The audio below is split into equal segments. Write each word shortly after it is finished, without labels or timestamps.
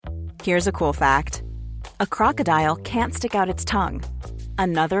Here's a cool fact. A crocodile can't stick out its tongue.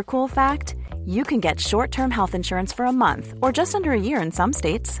 Another cool fact, you can get short-term health insurance for a month or just under a year in some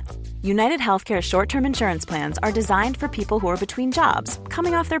states. United Healthcare short-term insurance plans are designed for people who are between jobs,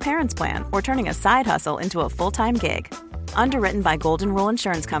 coming off their parents' plan, or turning a side hustle into a full-time gig. Underwritten by Golden Rule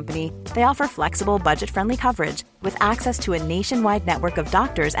Insurance Company, they offer flexible, budget-friendly coverage with access to a nationwide network of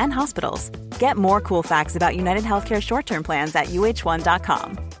doctors and hospitals. Get more cool facts about United Healthcare short-term plans at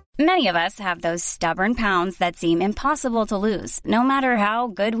uh1.com. Many of us have those stubborn pounds that seem impossible to lose, no matter how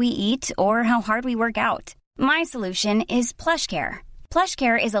good we eat or how hard we work out. My solution is PlushCare.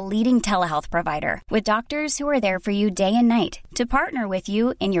 PlushCare is a leading telehealth provider with doctors who are there for you day and night to partner with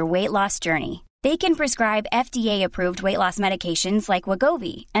you in your weight loss journey. They can prescribe FDA-approved weight loss medications like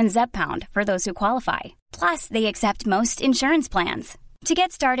Wegovy and Zepbound for those who qualify. Plus, they accept most insurance plans. To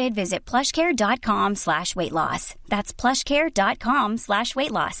get started, visit plushcare.com/weightloss. That's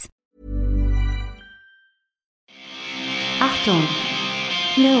plushcare.com/weightloss. Achtung,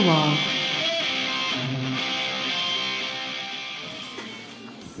 Millwall.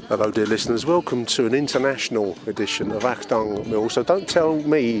 Hello dear listeners, welcome to an international edition of Achtung Mill. So don't tell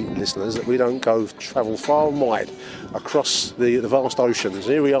me, listeners, that we don't travel far and wide across the vast oceans.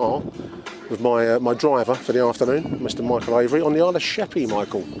 Here we are with my driver for the afternoon, Mr. Michael Avery, on the Isle of Sheppey,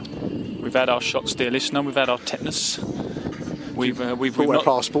 Michael. We've had our shots, dear listener, we've had our tetanus. We've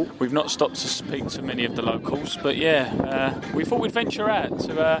not stopped to speak to many of the locals, but we thought we'd venture out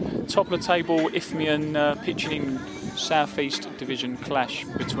to top of the table Isthmian pitching South-East Division clash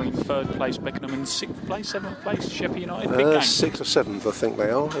between third place Beckenham and seventh place Sheppey United. Big game. 6th or 7th, I think they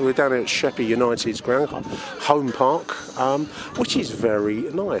are. We're down here at Sheppey United's ground, home park, which is very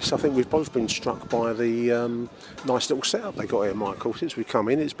nice. I think we've both been struck by the nice little setup they got here, Michael. Since we come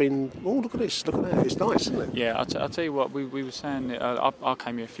in, it's been, look at this, look at that. It's nice, isn't it? Yeah, I'll tell you what, we were saying, I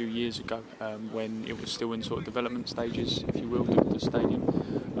came here a few years ago when it was still in sort of development stages, if you will, the stadium.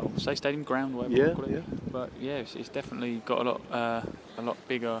 Say stadium ground, whatever you call it. Yeah. But it's definitely got a lot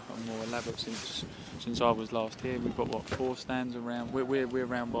bigger and more elaborate since I was last here. We've got 4 stands around. We're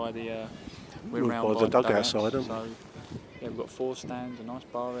around by the the dugout side. So we've got 4 stands, a nice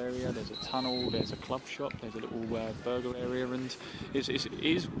bar area. There's a tunnel. There's a club shop. There's a little burger area, and it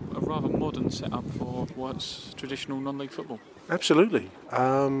is a rather modern setup for what's traditional non-league football. Absolutely.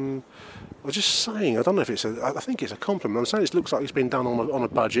 I was just saying, I don't know if I think it's a compliment. I'm saying it looks like it's been done on a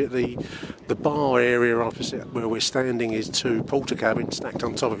budget. The bar area opposite where we're standing is 2 porter cabins stacked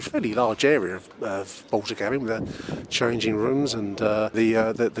on top of a fairly large area of porter cabin with changing rooms and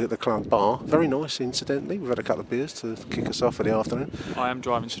the club bar. Very nice, incidentally. We've had a couple of beers to kick us off for the afternoon. I am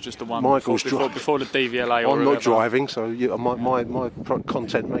driving, so just the one. Michael's before the DVLA. I'm not driving, so my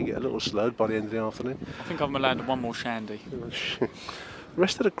content may get a little slurred by the end of the afternoon. I think I'm allowed one more shandy. The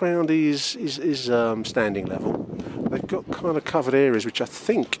rest of the ground is standing level. They've got kind of covered areas which I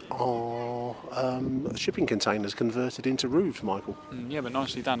think are shipping containers converted into roofs, Michael. Yeah, but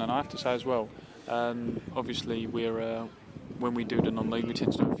nicely done. And I have to say as well, obviously we're when we do the non-league, we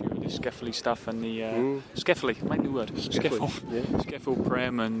tend to do a few of the Skeffley stuff and the Skeffley, make the word, Skeffel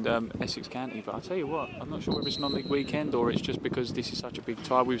Prem and Essex County. But I tell you what, I'm not sure whether it's non-league weekend or it's just because this is such a big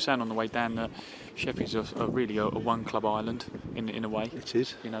tie. We were saying on the way down that Sheppey's really a one-club island in a way. It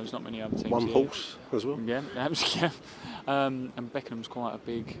is. You know, there's not many other teams. One here. horse as well. Yeah, and Beckenham's quite a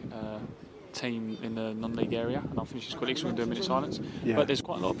big team in the non-league area, and I'll finish this quickly so we can do a minute of silence. Yeah. But there's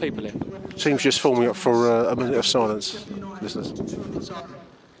quite a lot of people here. Team's just forming up for a minute of silence, listeners.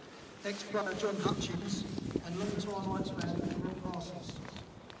 Ex-brother John Hutchins and long-time Knights fan Rob Parsons.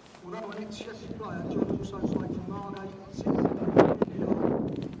 Although an ex-Sheppey player, John also played for Margate,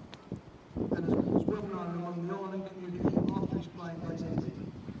 and was well known among the Ireland community after his playing days ended.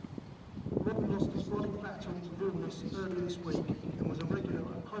 Robin lost his chronic battle with illness earlier this week and was a regular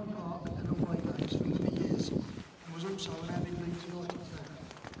at home park and away games for many years, and was also an avid Leeds United fan.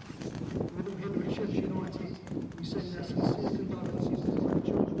 With him here at Sheppey United, we send our sincere condolences to both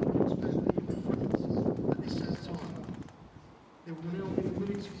George and his family and friends at this sad time. There will now be a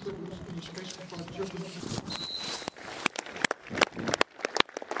minute of tribute in respect of both George and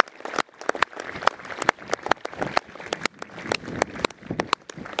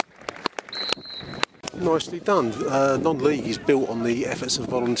Nicely done. Non-league is built on the efforts of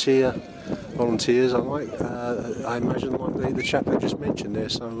volunteers. I imagine like the chap they just mentioned there.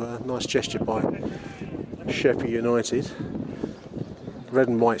 So nice gesture by Sheppey United. Red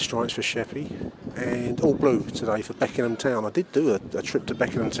and white stripes for Sheppey, and all blue today for Beckenham Town. I did do a trip to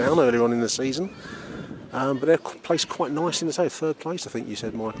Beckenham Town earlier on in the season. But they're placed quite nice in the 3rd place, I think you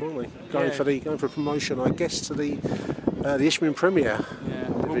said, Michael, aren't they? Going for promotion, I guess, to the Isthmian Premier. Yeah.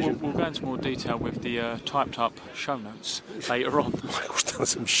 vision. We'll go into more detail with the typed up show notes later on. Michael's done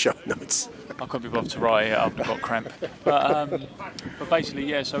some show notes. I couldn't be bothered to write it, I've got cramp. But basically,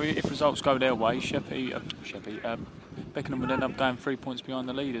 yeah, so if results go their way, Beckenham would end up going 3 points behind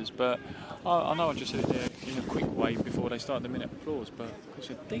the leaders. But I know I just said it there in a quick way before they started the minute applause, but it's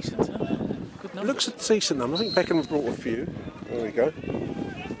a decent good number. Looks a decent number. I think Beckenham brought a few. There we go.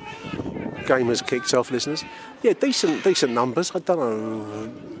 Game has kicked off, listeners. Yeah, decent numbers. I don't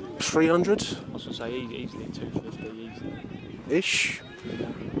know, 300? I was going to say easily 250, easily. Ish,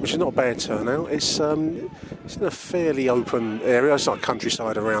 which is not a bad turnout. It's in a fairly open area. It's like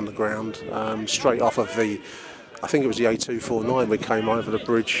countryside around the ground, straight off of the, I think it was the A249 we came over the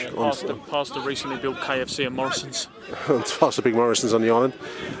bridge. Past the recently built KFC and Morrison's. Past the big Morrison's on the island.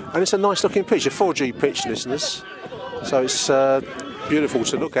 And it's a nice looking pitch, a 4G pitch, listeners. So it's beautiful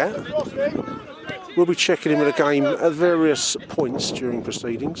to look at. We'll be checking in with the game at various points during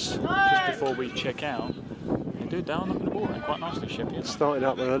proceedings. Just before we check out, they do down knocking the ball around quite nicely, Sheppey. Started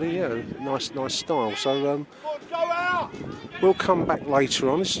up early, yeah, nice style. So we'll come back later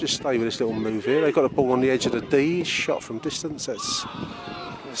on. Let's just stay with this little move here. They've got the ball on the edge of the D, shot from distance. That's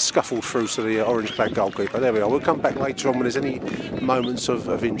scuffled through to the orange-clad goalkeeper. There we are. We'll come back later on when there's any moments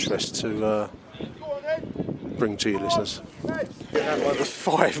of interest to bring to you, listeners.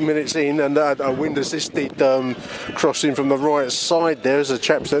 5 minutes in, and a wind assisted crossing from the right side there, as a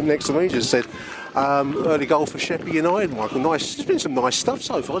chap next to me just said. Early goal for Sheppey United, Michael. Nice. There's been some nice stuff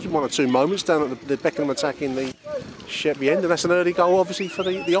so far. Just 1 or 2 moments down at the Beckenham attack in the Sheppey end, and that's an early goal, obviously, for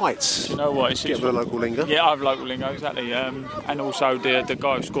the Ites. You know what? It's with the local lingo. Yeah, I have local lingo, exactly. And also the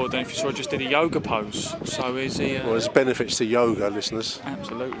guy who scored, I don't know if you saw, just did a yoga pose. So is he? Well, there's benefits to yoga, listeners.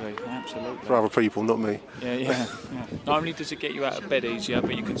 Absolutely. For other people, not me. Yeah. Not only does it get you out of bed easier,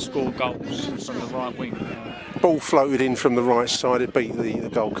 but you can score goals from the right wing. Ball floated in from the right side. It beat the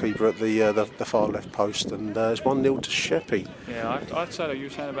goalkeeper at the far left post, and it's 1-0 to Sheppey. Yeah, I'd say that you were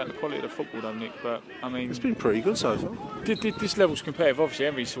saying about the quality of the football, though, Nick. But I mean, it's been pretty good so far. This level's competitive. Obviously,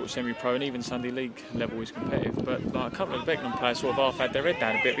 every sort of semi-pro and even Sunday League level is competitive. But like a couple of the Beckenham players sort of half had their head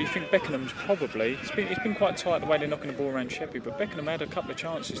down a bit. But you think Beckenham's probably it's been quite tight the way they're knocking the ball around Sheppey. But Beckenham had a couple of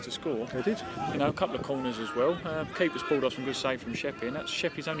chances to score. They did. You know, a couple of corners as well. Keeper's pulled off some good save from Sheppey, and that's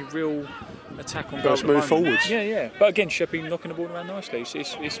Sheppey's only real attack on goal. Let's move forwards. Yeah. But again, Sheppey knocking the ball around nicely.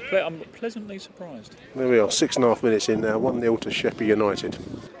 I'm pleasantly surprised. There we are, 6.5 minutes in now, 1-0 to Sheppey United.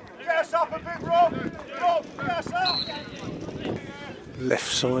 Get us up a bit, Rob! Get us up!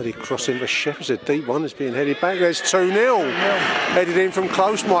 Left-sided crossing for Sheppey. It's a deep one. It's being headed back. There's 2-0. Headed in from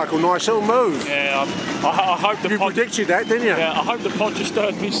close, Michael. Nice little move. Yeah, I hope you predicted that, didn't you? Yeah, I hope the pod just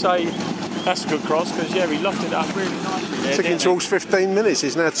heard me say that's a good cross, because he lofted it up really nicely. Ticking towards 15 minutes.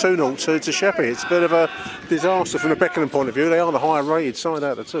 It's now 2-0 to Sheppey. It's a bit of a disaster from the Beckenham point of view. They are the higher rated side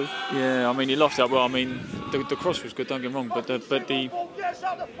out of the two. Yeah, I mean, he lofted up well. I mean, the cross was good, don't get me wrong, but the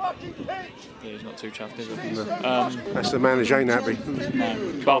yeah, he's not too chuffed, is he? No. That's the manager, ain't happy. No.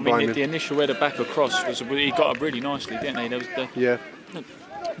 But I mean, the initial header back across he got up really nicely, didn't he? There was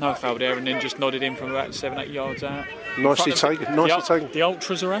no foul there, and then just nodded in from about 7-8 yards out. Nicely taken. The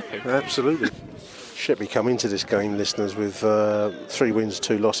ultras are happy. Absolutely. Sheppey come into this game, listeners, with 3 wins,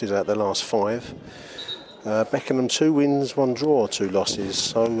 2 losses out of the last 5. Beckenham 2 wins, 1 draw, 2 losses.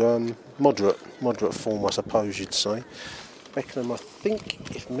 So moderate form, I suppose you'd say. Beckenham, I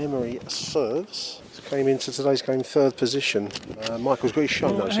think, if memory serves, came into today's game 3rd position. Michael's got his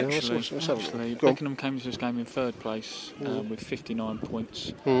show notes here. Actually, Beckenham came into this game in 3rd place with 59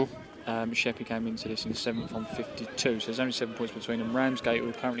 points. Sheppey came into this in 7th on 52, so there's only 7 points between them. Ramsgate, who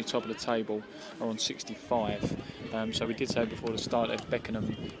are currently top of the table, are on 65. So we did say before the start, if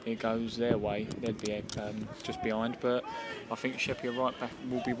Beckenham it goes their way, they'd be just behind. But I think Sheppey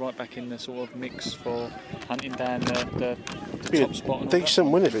will be right back in the sort of mix for hunting down the top spot. Decent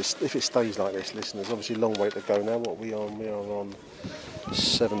win if it stays like this, listeners. Obviously, long way to go now. What we are on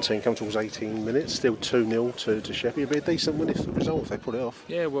 17, come towards 18 minutes, still 2-0 to Sheppey. It'd be a decent win if the result, if they pull it off.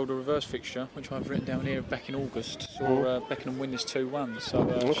 Yeah, well, the reverse fixture, which I've written down here back in August, saw Beckenham win this 2-1. So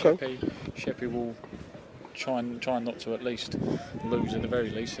Sheppey will try not to at least lose at the very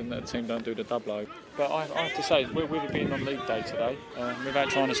least, and that the team don't do the double. But I have to say, with it being on league day today, without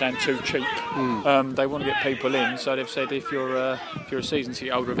trying to sound too cheap, they want to get people in. So they've said if you're a season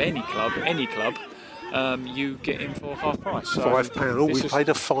ticket holder of any club, you get in for half price. So £5. We paid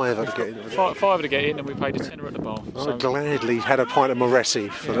a £5 to get in. £5 to get in, and we paid a tenner at the bar. I gladly had a pint of Moretti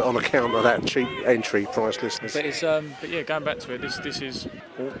on account of that cheap entry price, listeners. But yeah, going back to it, this is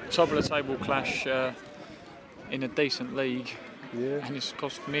top of the table clash in a decent league, and it's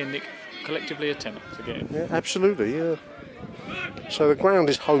cost me and Nick collectively a tenner to get in. Yeah, absolutely, yeah. So the ground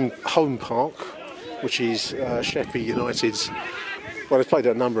is home park, which is Sheppey United's. Well, they've played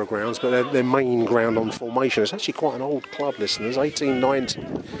at a number of grounds, but their main ground on formation. It's actually quite an old club, listeners.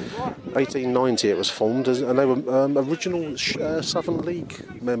 1890 it was formed, and they were original Southern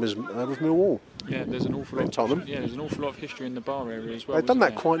League members with Millwall. Yeah, there's an awful lot. There's an awful lot of history in the bar area as well. They've done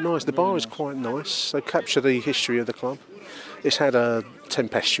that quite nice. The bar is quite nice. They capture the history of the club. It's had a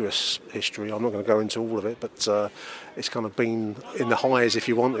tempestuous history. I'm not going to go into all of it, but it's kind of been in the highs, if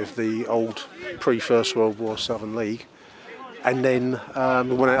you want, of the old pre-First World War Southern League. And then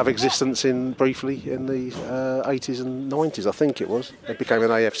went out of existence briefly in the 80s and 90s, I think it was. It became an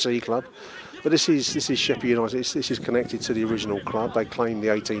AFC club. But this is Sheppey United. This is connected to the original club. They claim the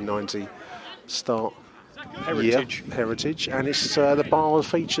 1890 start heritage. And it's the bar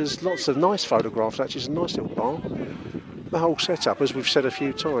features lots of nice photographs. Actually, it's a nice little bar. The whole setup, as we've said a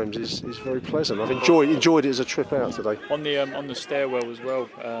few times, is very pleasant. I've enjoyed it as a trip out today. On the stairwell as well,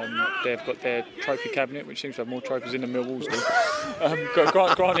 they've got their trophy cabinet, which seems to have more trophies in than Millwall's do.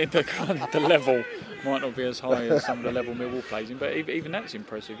 Granted, the level might not be as high as some of the level Millwall plays in, but even that's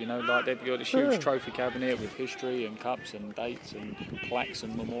impressive. You know, like they've got this huge trophy cabinet with history and cups and dates and plaques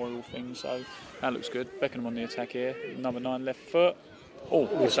and memorial things. So that looks good. Beckenham on the attack here. Number 9 left foot. Oh,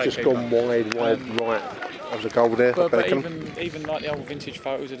 it's just gone wide right. That was a goal there. But even like the old vintage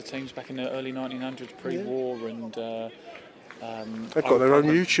photos of the teams back in the early 1900s, pre-war, and they've got their own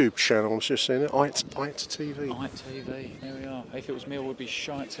YouTube channel. I'm just seeing it. IT TV. IT TV. There we are. If it was Mill, it would be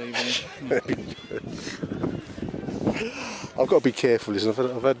Shite TV. I've got to be careful, listen.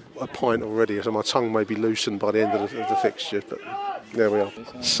 I've had a pint already, so my tongue may be loosened by the end of the fixture. But there we are.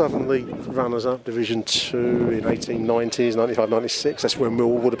 Southern League runners-up, Division 2 in 1890s, 95, 96. That's when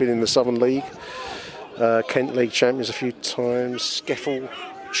Millwall would have been in the Southern League. Kent League champions a few times. Skeffel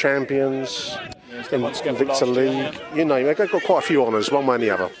champions. Victor League. You name it. They've got quite a few honours, one way and the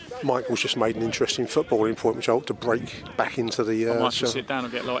other. Michael's just made an interesting footballing point, which I hope to break back into the. I might just sit down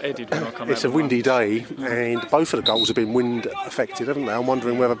and get light-headed when I come out. It's a windy day, and both of the goals have been wind affected, haven't they? I'm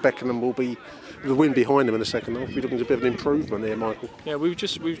wondering whether Beckenham will be. The wind behind them in the second half. We're looking at a bit of an improvement here, Michael. Yeah, we were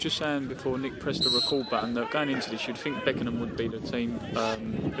just saying before Nick pressed the record button that going into this, you'd think Beckenham would be the team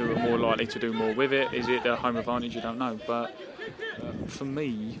who are more likely to do more with it. Is it their home advantage? You don't know. But for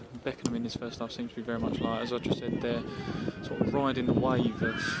me, Beckenham in this first half seems to be very much like, as I just said, they're sort of riding the wave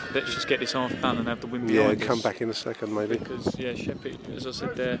of let's just get this half done and have the wind behind us. Yeah, come back in a second maybe. Because Sheppey, as I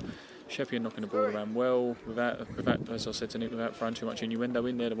said there. Sheppey are knocking the ball around well, without, as I said to Nick, without throwing too much innuendo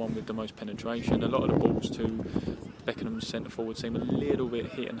in there, the one with the most penetration. A lot of the balls to Beckenham's centre forward seem a little bit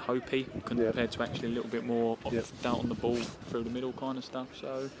hit and hopey compared to actually a little bit more down on the ball through the middle kind of stuff.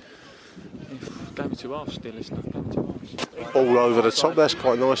 So, game of two halves still, isn't it? Game of two halves. All over the top, that's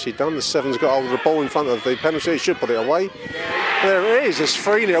quite nicely done. The Seven's got hold of the ball in front of the penalty, he should put it away. There it is, it's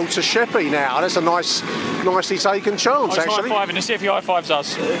 3-0 to Sheppey now. That's a nicely taken chance, actually. High-fiving to see if he high-fives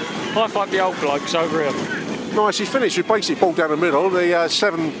us. High-five the old blokes over here. Nicely finished, we basically ball down the middle. The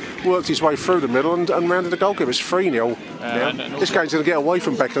Seven worked his way through the middle and rounded the goalkeeper. It's 3-0 now. This game's going to get away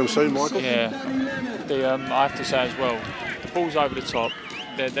from Beckenham soon, Michael. Yeah, I have to say as well, the ball's over the top.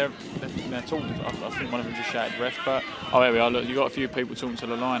 They're talking. I think one of them just shouted ref, but there we are. Look, you got a few people talking to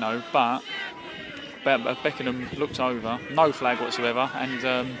the lino, but Beckenham looked over, no flag whatsoever, and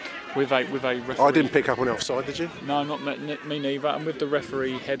with a referee. I didn't pick up on the offside, did you? No, not me neither. And with the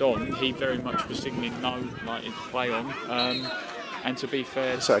referee head on, he very much was signalling no, like it's play on. And to be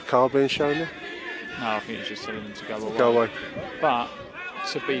fair, is that a card being shown there? No, I think it's just telling them to go away. Go away. But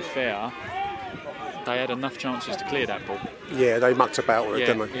to be fair, they had enough chances to clear that ball. Yeah, they mucked about with it,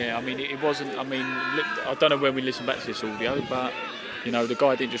 didn't they? Yeah, I mean, it wasn't. I mean, I don't know when we listen back to this audio, but you know, the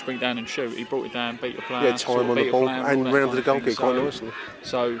guy didn't just bring it down and shoot. He brought it down, beat the player. Yeah, time on the ball and rounded the goalkeeper quite nicely.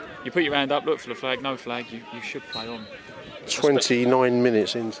 So you put your hand up, look for the flag. No flag, you should play on. 29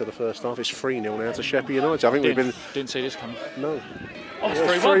 minutes into the first half, it's 3-0 now to Sheppey United. I think didn't see this coming. No. Oh,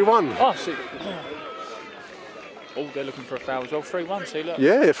 3-1. Oh, see. Oh, they're looking for a foul as well. 3-1, see, look.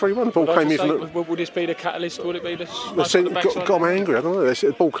 Yeah, 3-1. Ball came in from will this be the catalyst? Would it be the got them angry, I don't know.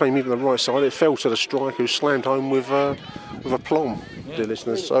 The ball came in from the right side. It fell to the striker who slammed home with a plum, dear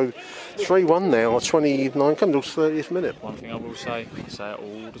listeners. So 3-1 now, 29, coming to the 30th minute. One thing I will say, I say it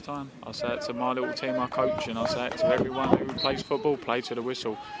all the time. I say it to my little team I coach, and I say it to everyone who plays football, play to the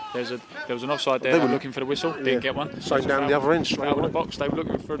whistle. There was an offside there, they were looking for the whistle, didn't get one. Same down the other end, straight out of away. the box, they were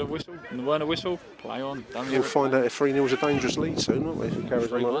looking for the whistle, and there weren't a whistle, play on. We'll find out if 3-0 is a dangerous lead soon, won't we, if it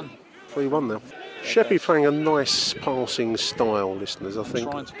carries on like that. 3-1 now. Sheppey playing a nice passing style, listeners, I think.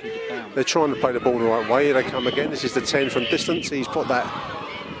 Trying to keep it down. They're trying to play the ball the right way. Here they come again. This is the 10 from distance. He's put that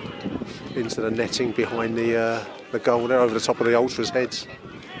into the netting behind the the goal there over the top of the ultras' heads.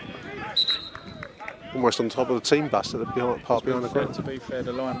 Almost on top of the team bus at the park behind the ground. To be fair,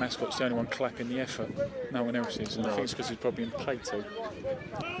 the Lion mascot's the only one clapping the effort. No one else is, and I think it's because he's probably been paid to.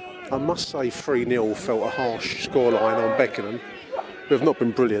 I must say 3-0 felt a harsh scoreline on Beckenham, who have not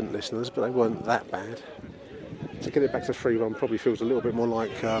been brilliant, listeners, but they weren't that bad. To get it back to 3-1 probably feels a little bit more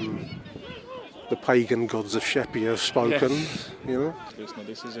like the pagan gods of Sheppey have spoken, you know.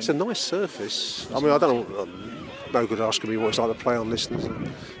 It's a nice surface. I mean, I don't know, no good asking me what it's like to play on, listeners,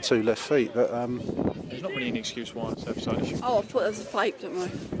 and 2 left feet, but... There's not really an excuse why it's outside issue. Oh, I thought there was a vape, don't worry.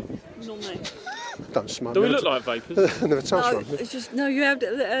 It was on me. Don't smoke. Do we look like vapors? Never touched one. It's just, no, you have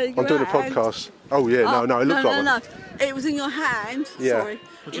it. I'm doing a podcast. Oh, yeah, no, it looked like one. No, it was in your hand. Yeah. Sorry.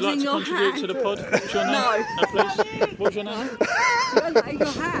 Would you like to contribute to the pod? What's your name? No. Please. What's your name? You had that in your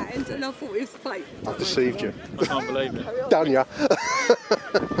hand and I thought it was fake. I've deceived you. I can't believe it. Done ya.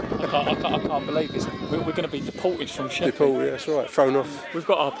 I can't believe this. We're going to be deported from Sheppey. Deported, yeah, that's right. Thrown off. We've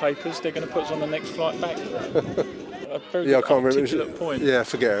got our papers. They're going to put us on the next flight back. Yeah, I can't remember. Point. Yeah,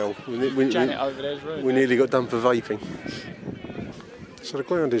 forget it all. Janet over there's rude. We nearly got done for vaping. So the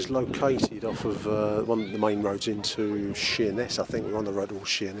ground is located off of one of the main roads into Sheerness. I think we're on the road to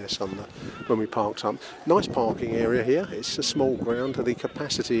Sheerness when we parked up. Nice parking area here. It's a small ground. The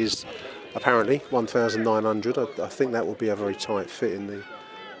capacity is apparently 1,900. I think that will be a very tight fit in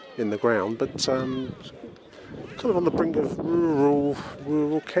the ground, but kind of on the brink of rural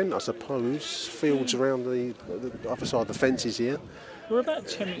Kent, I suppose. Fields around the other side of the fences here. We're about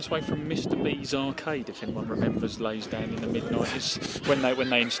 10 minutes away from Mr. B's arcade, if anyone remembers Laysdown in the mid-90s when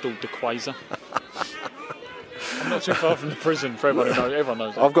they installed the Quasar. I'm not too far from the prison, for everyone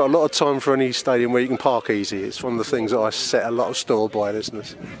knows that. I've got a lot of time for any stadium where you can park easy. It's one of the things that I set a lot of store by,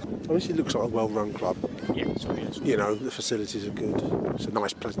 listeners. Obviously, it looks like a well-run club. Yeah, sorry. You know, the facilities are good. It's a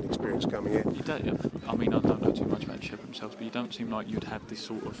nice, pleasant experience coming in. I don't know too much about Sheppey themselves, but you don't seem like you'd have this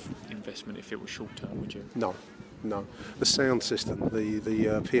sort of investment if it was short-term, would you? No. The sound system, the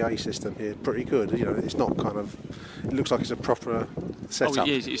PA system here, pretty good. You know, it's not kind of... It looks like it's a proper setup. Oh,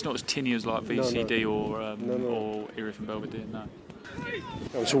 yeah, it's not as tinny as like VCD or Erith and Belvedere, no.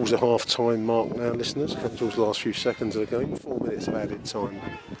 It's towards the half-time mark now, listeners. Comes towards the last few seconds of the game. 4 minutes of added time.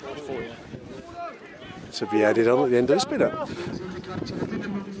 To be added on at the end of this bit.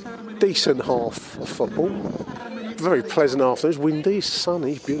 Decent half of football. Very pleasant afternoon. It's windy,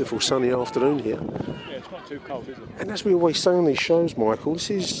 sunny, beautiful sunny afternoon here. Yeah, it's not too cold, is it? And as we always say on these shows, Michael, this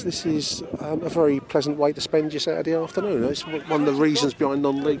is a very pleasant way to spend your Saturday afternoon. It's one of the reasons behind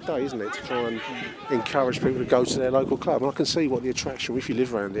non-league day, isn't it? To try and encourage people to go to their local club. And I can see what the attraction, if you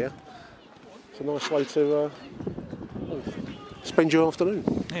live around here, it's a nice way to spend your afternoon.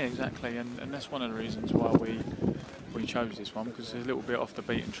 Yeah, exactly. And that's one of the reasons why we chose this one, because it's a little bit off the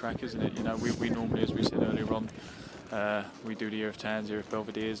beaten track, isn't it? You know, we normally, as we said earlier on, we do the Erith Towns, Erith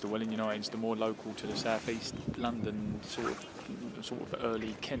Belvederes, the Welling Uniteds, the more local to the south-east London sort of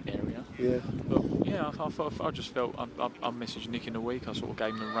early Kent area. Yeah. But yeah, I just felt I messaged Nick in the week. I sort of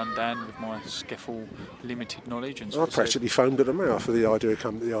gave him a rundown with my Skeffel limited knowledge, and I practically foamed at the mouth for the idea of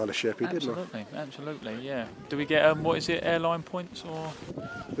coming to the Isle of Sheppey, didn't I? Absolutely, yeah. Do we get what is it, airline points or?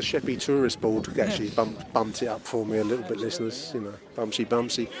 The Sheppey Tourist Board actually bumped it up for me a little bit, listeners. You know, bumsy.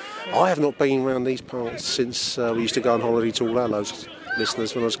 I have not been around these parts since we used to go on holiday to All Hallows,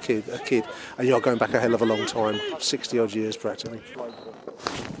 listeners, when I was a kid, and you're going back a hell of a long time, 60 odd years practically.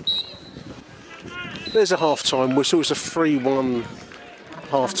 There's a half-time whistle. It's a 3-1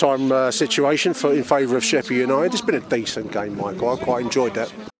 half-time situation in favour of Sheppey United. It's been a decent game, Michael. I quite enjoyed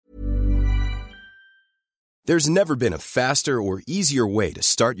that. There's never been a faster or easier way to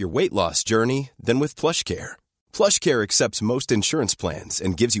start your weight loss journey than with PlushCare. PlushCare accepts most insurance plans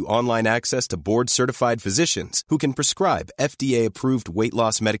and gives you online access to board-certified physicians who can prescribe FDA-approved weight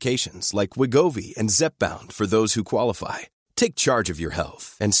loss medications like Wegovy and Zepbound for those who qualify. Take charge of your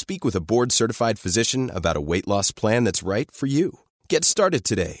health and speak with a board-certified physician about a weight loss plan that's right for you. Get started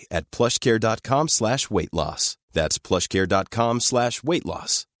today at plushcare.com/weight-loss. That's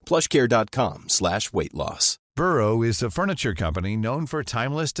plushcare.com/weight-loss. plushcare.com/weight-loss. Burrow is a furniture company known for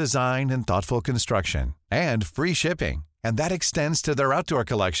timeless design and thoughtful construction and free shipping, and that extends to their outdoor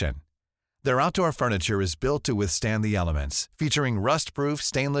collection. Their outdoor furniture is built to withstand the elements, featuring rust-proof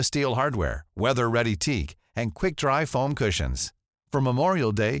stainless steel hardware, weather-ready teak, and quick-dry foam cushions. For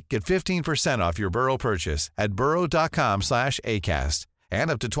Memorial Day, get 15% off your Burrow purchase at burrow.com/acast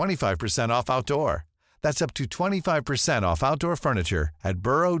and up to 25% off outdoor. That's up to 25% off outdoor furniture at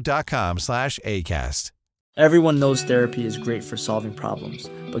burrow.com/acast. Everyone knows therapy is great for solving problems,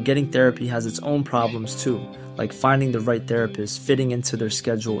 but getting therapy has its own problems too, like finding the right therapist, fitting into their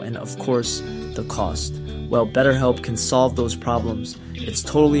schedule, and of course, the cost. Well, BetterHelp can solve those problems. It's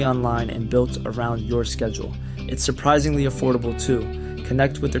totally online and built around your schedule. It's surprisingly affordable too.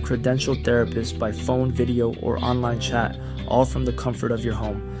 Connect with a credentialed therapist by phone, video, or online chat, all from the comfort of your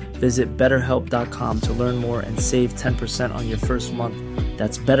home. Visit BetterHelp.com to learn more and save 10% on your first month.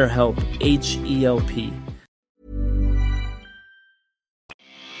 That's BetterHelp, H-E-L-P.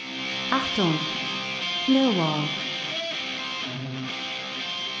 Achtung, Millwall.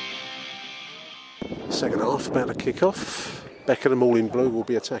 Second half about to kick off. Beckenham, all in blue, will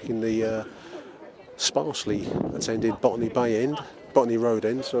be attacking the sparsely attended Botany Road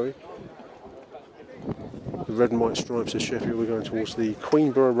end. The red and white stripes of Sheppey. We're going towards the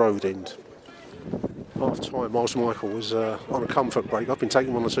Queenborough Road end. Half time, whilst Michael was on a comfort break, I've been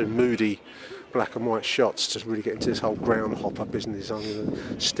taking one or two moody black and white shots to really get into this whole ground hopper business. I'm going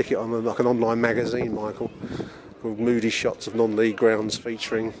to stick it on like an online magazine, Michael, called Moody Shots of Non-League Grounds,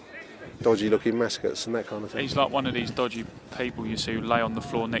 featuring dodgy looking mascots and that kind of thing. He's like one of these dodgy people you see who lay on the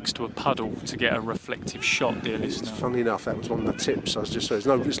floor next to a puddle to get a reflective shot, dear listener. Funny enough, that was one of the tips. I was just saying,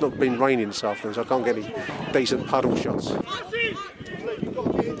 it's not been raining this afternoon, so I can't get any decent puddle shots.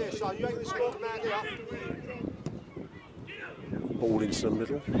 Ball into the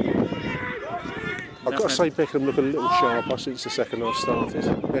middle. I've got to say Beckenham look a little sharper since the second half started,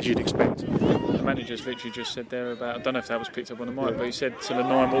 as you'd expect. The manager's literally just said there about, I don't know if that was picked up on the mic, but he said to the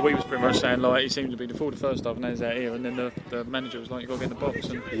nine, well, we was pretty much saying like he seemed to be the first half and there's out here, and then the manager was like, you've got to get in the box,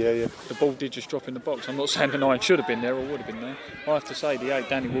 and the ball did just drop in the box. I'm not saying the nine should have been there or would have been there. I have to say the 8,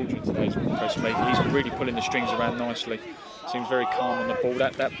 Danny Waldron today, has impressed me. He's really pulling the strings around nicely. Seems very calm on the ball.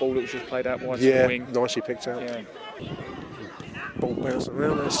 That ball that was just played out wide to the wing. Nicely picked out. Yeah. Ball bouncing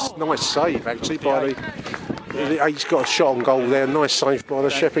around. That's nice save actually by the 8's got a shot on goal there. Nice save by the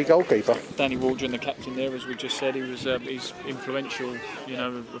Sheppey goalkeeper. Danny Waldron, the captain there, as we just said, he was he's influential.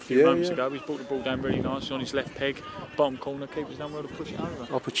 A few moments ago, he's brought the ball down really nicely on his left peg, bottom corner. Keeper's done well to push it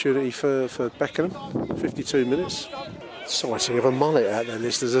over. Opportunity for Beckenham. 52 minutes. Sighting of a mullet out there,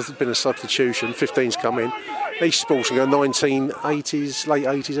 listeners. There's been a substitution. 15's come in. He's sporting a 1980s, late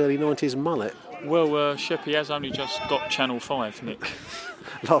 80s, early 90s mullet. Well, Sheppey has only just got Channel 5, Nick.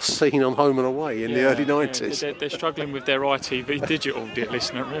 Last seen on Home and Away in the early 90s. They're struggling with their ITV digital, dear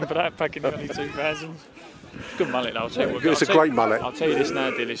listener. Remember that back in the early 2000s? Good mullet, I'll tell you what. It's a great mullet. I'll tell you this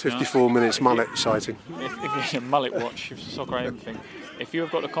now, dear listener. 54 minutes mullet sighting. If you're a mullet watch, if it's a soccer anything, if you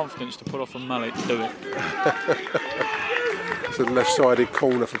have got the confidence to pull off a mullet, do it. It's a left-sided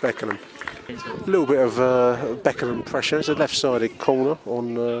corner for Beckenham. A little bit of Beckenham pressure. It's a left-sided corner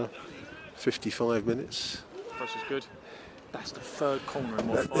on 55 minutes. Press is good. That's the third corner in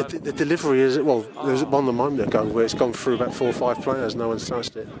what, 5? The delivery is, well, there's one a moment ago where it's gone through about 4 or 5 players, no one's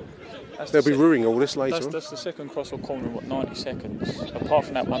touched it. They'll be ruining all this later on. That's the second cross or corner in 90 seconds. Apart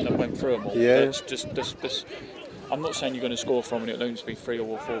from that one that went through them all. Yeah. It's just I'm not saying you're going to score from it, it'll only be 3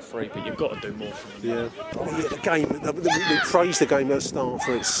 or 4-3, but you've got to do more from it. Yeah. The game, we praised the game at the start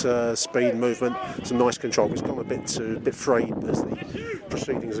for its speed, movement, some nice control. It's gone a bit frayed as the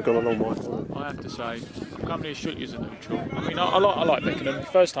proceedings have gone along, Michael. I have to say, I'm coming here as a neutral. I mean, I like Beckenham.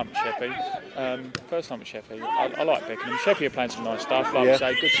 First time at Sheppey. I like Beckenham. Sheppey are playing some nice stuff. Like I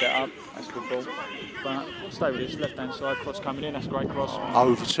say, good setup. That's a good ball. But stay with this left-hand side cross coming in. That's a great cross.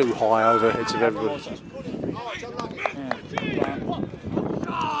 Over too high, over the heads of everybody. Yeah.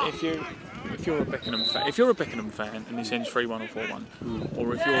 If you're a Beckenham fan, and this ends 3-1 or 4-1,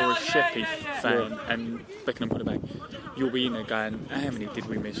 or if you're a Sheppey fan and Beckenham put it back, you'll be in there going, how many did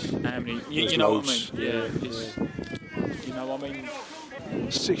we miss? How many? You know what I mean? Yeah. You know what I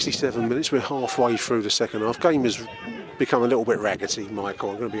mean? 67 minutes. We're halfway through the second half. Game has become a little bit raggedy, Michael.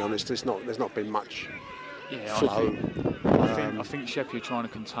 I'm going to be honest. There's not been much flow. I think Sheppey are trying to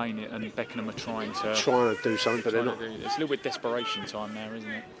contain it, and Beckenham are trying to do something, but they're not. It's a little bit desperation time now, isn't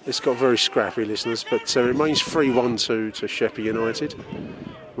it? It's got very scrappy, listeners, but it remains 3-1 to Sheppey United,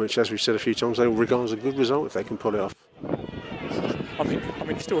 which, as we've said a few times, they will regard as a good result if they can pull it off. I mean,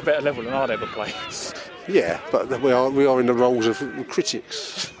 it's still a better level than I'd ever play. Yeah, but we are in the roles of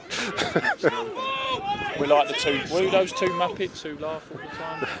critics. We're like those two Muppets who laugh all the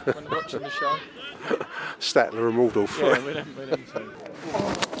time when watching the show. Statler and Waldorf. Yeah, with them two.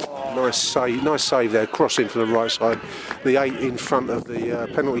 Nice save there, crossing from the right side. The 8 in front of the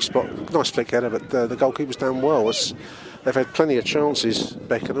penalty spot. Nice flick header, but the goalkeeper's done well. They've had plenty of chances,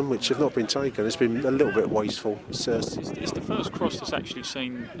 Beckenham, which have not been taken. It's been a little bit wasteful. It's the first cross that's actually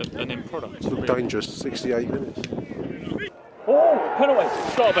seen an end product. Looked dangerous, 68 minutes. Oh, penalty.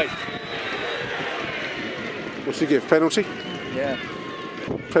 It's got to be. What's he give? Penalty? Yeah.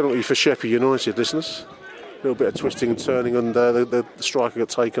 Penalty for Sheppey United, listeners. little bit of twisting and turning, and the striker got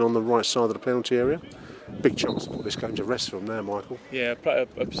taken on the right side of the penalty area. Big chance to put this game to rest for him now, Michael. Yeah,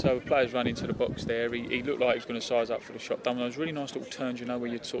 so players run into the box there. He looked like he was going to size up for the shot. Done those really nice little turns, where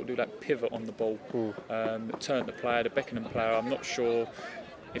you'd sort of do that pivot on the ball. Turned the player, the Beckenham player. I'm not sure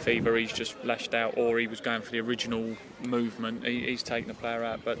if either he's just lashed out or he was going for the original movement. He's taken the player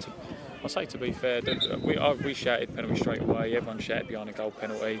out. But I'll say, to be fair, we shouted penalty straight away. Everyone shouted behind a goal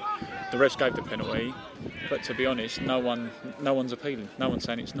penalty. The refs gave the penalty, but to be honest, no one's appealing. No one's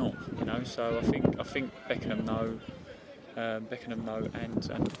saying it's not. So I think Beckenham know, and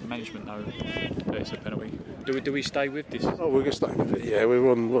management know that it's a penalty. Do we stay with this? Oh, we're going to stay with it. Yeah,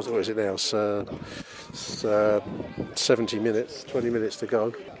 we're on. What is it now? 70 minutes, 20 minutes to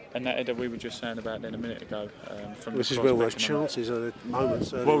go. And that header we were just saying about then a minute ago. This is where we have chances at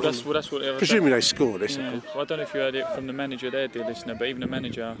moments. Well, that's what the other. Presumably they score this. Yeah. Well, I don't know if you heard it from the manager there, dear listener, but even the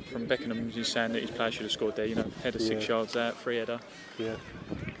manager from Beckenham is saying that his player should have scored there. Header 6 yards out, free header. Yeah.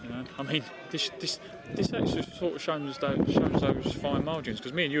 I mean, this actually sort of shows those fine margins,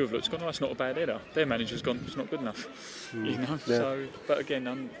 because me and you have looked. Gone, that's not a bad header. Their manager's gone, it's not good enough. Yeah. So, but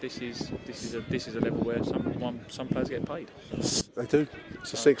again, this is a level where some players get paid. They do.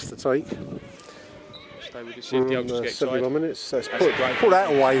 It's a 6 to take. Stay with this. See if the Oaks get excited. 71 minutes. That's put that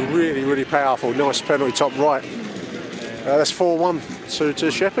away. Really, really powerful. Nice penalty, top right. That's 4-1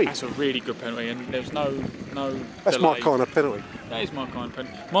 to Sheppey. That's a really good penalty, and there's no That's delay. my kind of penalty. That is my kind of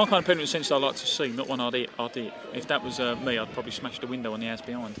penalty. My kind of penalty, in the sense that I like to see, not one I'd hit. If that was me, I'd probably smash the window on the house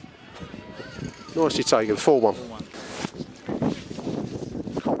behind. Nicely taken, 4-1.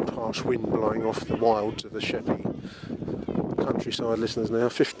 Cold, harsh wind blowing off the wilds of the Sheppey countryside, listeners. Now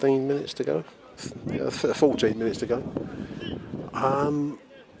 15 minutes to go. 14 minutes to go.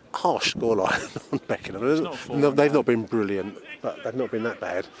 Harsh scoreline on Beckenham. They've not been brilliant, but they've not been that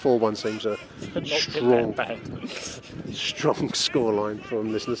bad. 4-1 seems a strong scoreline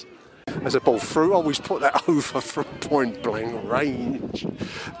from listeners. As a ball through, always put that over from point blank range.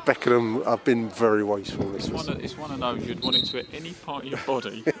 Beckenham have been very wasteful. It's one of those you'd want it to hit any part of your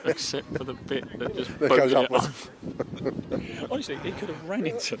body except for the bit that just goes up. Honestly, he could have ran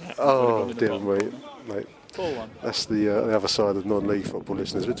into that. Oh dear mate. 4-1. That's the other side of non-league football,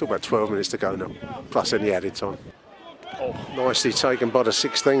 listeners. We're talking about 12 minutes to go now, plus any added time. Oh. Nicely taken by the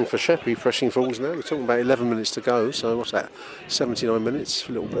 16 for Sheppey, pressing forwards now. We're talking about 11 minutes to go, so what's that? 79 minutes,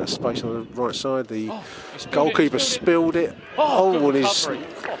 a little bit of space on the right side. The goalkeeper spilled it. And his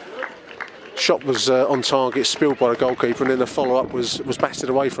shot was on target, spilled by the goalkeeper, and then the follow-up was batted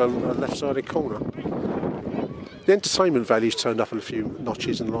away for a left-sided corner. The entertainment value's turned up a few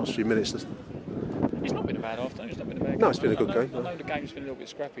notches in the last few minutes. It's not been a bad afternoon. It's not been a bad game. No, it's been a good game. I know the game's been a little bit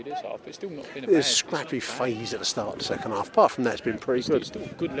scrappy this half, but it's still not been a bad. There's a scrappy phase at the start of the second half. Apart from that, it's been pretty good. It's still a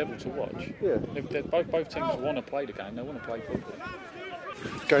good level to watch. Yeah. Both teams want to play the game. They want to play football.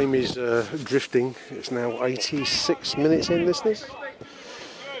 Game is drifting. It's now 86 minutes in, listeners.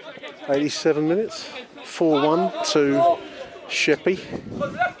 87 minutes. 4-1 to Sheppey.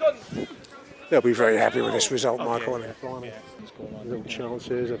 They'll be very happy with this result, Michael. Yeah. Little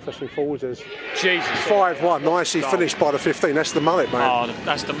chances. They're pressing forwards. There's Jesus. 5-1. Nicely finished by the 15. That's the mullet man. Oh,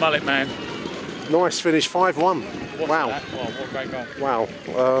 that's the mullet man. Nice finish. 5-1. Wow. That? Oh, what a great goal. Wow.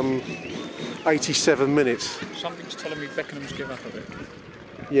 87 minutes. Something's telling me Beckenham's give up a bit.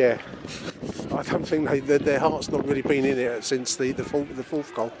 Yeah. I don't think their heart's not really been in it since the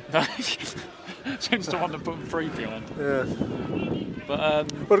fourth goal. Since the one that put them 3 behind. Yeah. But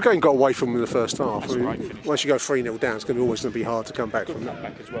the game got away from them in the first half. That's a great finish. Once you go 3-0 down, it's always going to be hard to come back from that.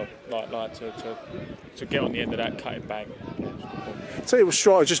 Back as well. Like to get on the end of that, cut it back. So it was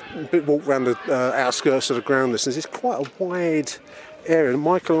strong. Just a bit walk around the outskirts of the ground, listeners. It's quite a wide area.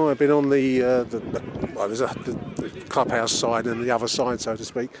 Michael and I have been on the clubhouse side and the other side, so to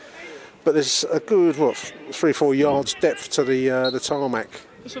speak. But there's a good 3-4 yards depth to the tarmac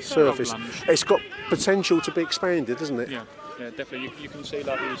surface. It's got potential to be expanded, doesn't it? Yeah, definitely. You can see,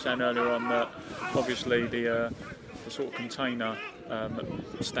 like we were saying earlier on, that obviously the sort of container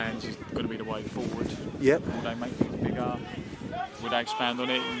stands is going to be the way forward. Yep. Will they make things bigger? Would they expand on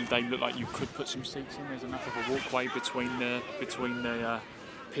it? They look like you could put some seats in. There's enough of a walkway between the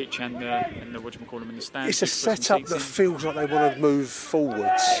pitch and the whatchamacallit in the stands. It's a setup that feels like they want to move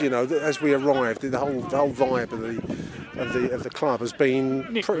forwards. You know, as we arrived, the whole vibe of the club has been.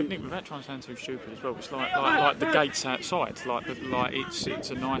 Nick, without trying to sound too stupid as well, it's like the gates outside. It's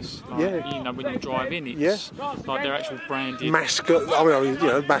a nice. You know, when you drive in, it's like their actual branded mask.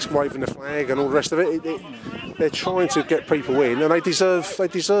 Mask waving the flag and all the rest of it. They're trying to get people in, and they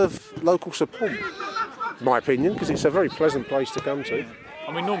deserve local support. In my opinion, because it's a very pleasant place to come to. I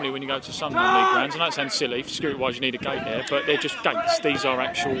I mean, normally when you go to some non-league grounds, I know it sounds silly, security-wise you need a gate there, but they're just gates. These are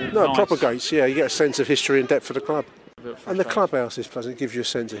actual nice... proper gates, yeah. You get a sense of history and depth for the club. And the clubhouse is pleasant. It gives you a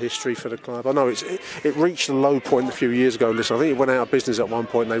sense of history for the club. I know it reached a low point a few years ago. Listen, I think it went out of business at one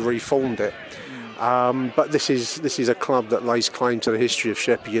point and they reformed it. But this is a club that lays claim to the history of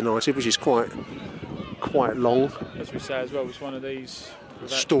Sheppey United, which is quite long. As we say as well, it's one of these...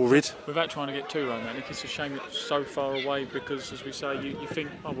 Storied. Without trying to get too romantic, it's a shame it's so far away because, as we say, you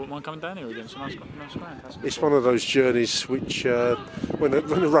think, I wouldn't mind coming down here again. It's a nice ground. It's one of those journeys which, when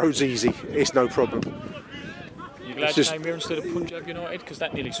the road's easy, it's no problem. You're glad you came here instead of Punjab United because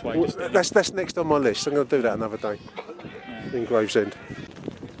that nearly swayed us. That's next on my list. I'm going to do that another day. Yeah. In Gravesend.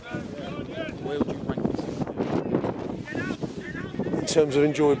 Where would you rank this? In terms of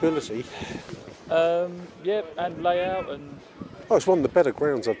enjoyability? And layout and... Oh, it's one of the better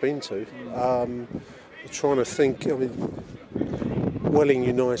grounds I've been to. I'm trying to think. I mean, Welling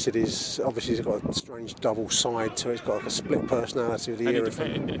United is obviously it's got a strange double side to it. It's got like a split personality of the era.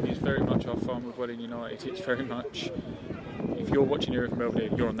 And it's very much our farm with Welling United. It's very much if you're watching Europe from Belvedere,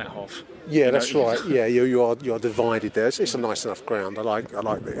 you're on that half. Yeah, that's right. Yeah, you are divided there. It's a nice enough ground. I like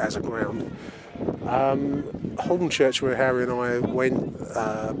it as a ground. Hornchurch, where Harry and I went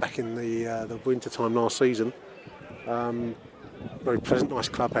back in the winter time last season. Very pleasant, nice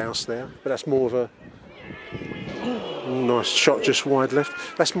clubhouse there, but that's more of a nice shot just wide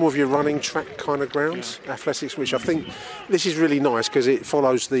left. That's more of your running track kind of grounds, athletics, which I think this is really nice because it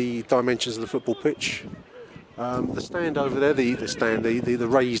follows the dimensions of the football pitch. The stand over there, the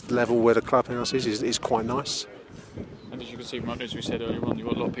raised level where the clubhouse is quite nice. And as you can see, as we said earlier on, you've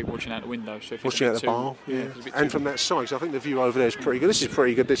got a lot of people watching out the window. So if watching out the bar, and from that side, so I think the view over there is pretty good. This is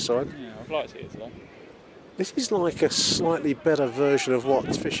pretty good, this side. Yeah, I've liked it today. This is like a slightly better version of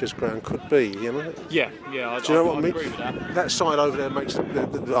what Fisher's Ground could be, you know? Yeah. Do you know what I mean? Agree with that. That side over there makes...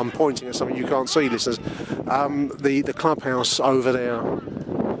 I'm pointing at something you can't see, listeners. The clubhouse over there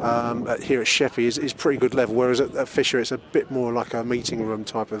here at Sheppey is pretty good level, whereas at Fisher it's a bit more like a meeting room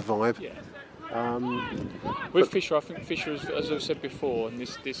type of vibe. Yeah. With Fisher, I think Fisher, as I've said before, and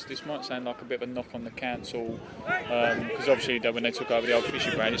this might sound like a bit of a knock on the council, because obviously when they took over the old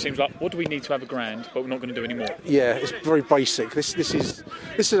Fisher ground, it seems like, what do we need to have a ground, but we're not going to do any more? Yeah, it's very basic. This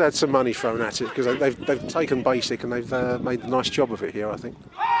has had some money thrown at it because they've taken basic and they've made a nice job of it here, I think.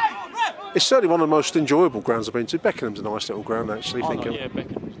 It's certainly one of the most enjoyable grounds I've been to. Beckenham's a nice little ground, actually. Yeah,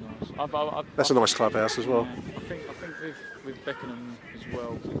 Beckenham's nice. That's a nice clubhouse as well. Yeah, I think with Beckenham as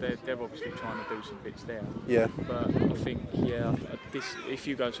well, they're obviously trying to do some bits there. Yeah. But I think, if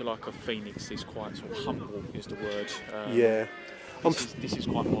you go to like a Phoenix, it's quite sort of humble is the word. This is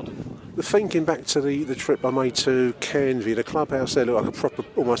quite modern. Thinking back to the trip I made to Canvey, the clubhouse there looked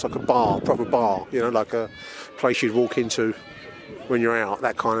like almost like a proper bar, you know, like a place you'd walk into when you're out,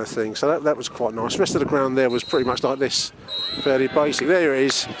 that kind of thing. So that was quite nice. The rest of the ground there was pretty much like this, fairly basic. There it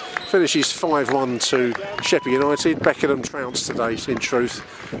is, finishes 5-1 to Sheppey United. Beckenham trounced today, in truth.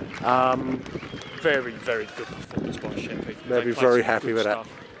 Very, very good performance by Sheppey. They'll be very happy with that.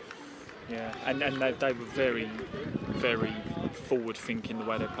 Yeah, and they were very, very forward-thinking the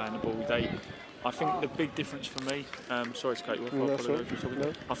way they're playing the ball. I think the big difference for me, sorry to cut you off, I apologise.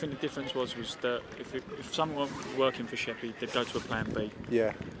 No. I think the difference was that if someone were working for Sheppey, they'd go to a plan B.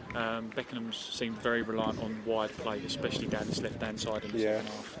 Yeah. Beckenham seemed very reliant on wide play, especially down this left-hand side in the second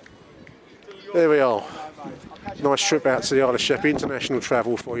half. There we are. Nice trip out to the Isle of Sheppey. International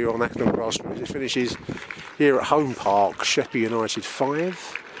travel for you on Achtung Grassroots. It finishes here at Home Park. Sheppey United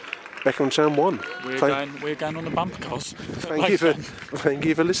 5. Beckenham Town 1. We're going on the bumper cars. Thank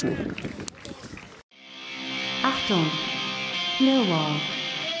you for listening. Achtung, Millwall.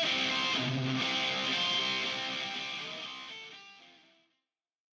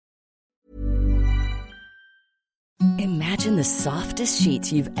 Imagine the softest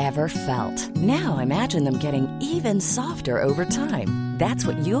sheets you've ever felt. Now imagine them getting even softer over time. That's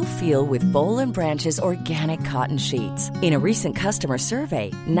what you'll feel with Boll & Branch's organic cotton sheets. In a recent customer survey,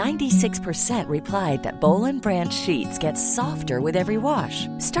 96% replied that Boll & Branch sheets get softer with every wash.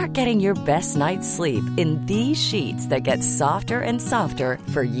 Start getting your best night's sleep in these sheets that get softer and softer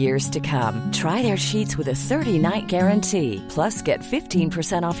for years to come. Try their sheets with a 30-night guarantee. Plus, get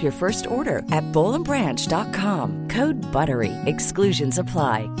 15% off your first order at bollandbranch.com. Code BUTTERY. Exclusions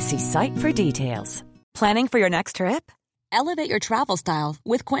apply. See site for details. Planning for your next trip? Elevate your travel style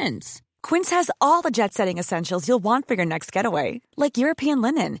with Quince. Quince has all the jet-setting essentials you'll want for your next getaway, like European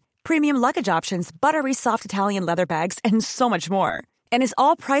linen, premium luggage options, buttery soft Italian leather bags, and so much more. And is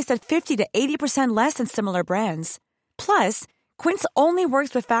all priced at 50 to 80% less than similar brands. Plus, Quince only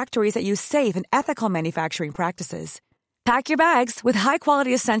works with factories that use safe and ethical manufacturing practices. Pack your bags with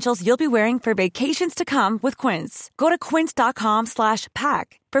high-quality essentials you'll be wearing for vacations to come with Quince. Go to quince.com/pack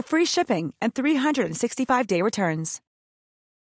for free shipping and 365-day returns.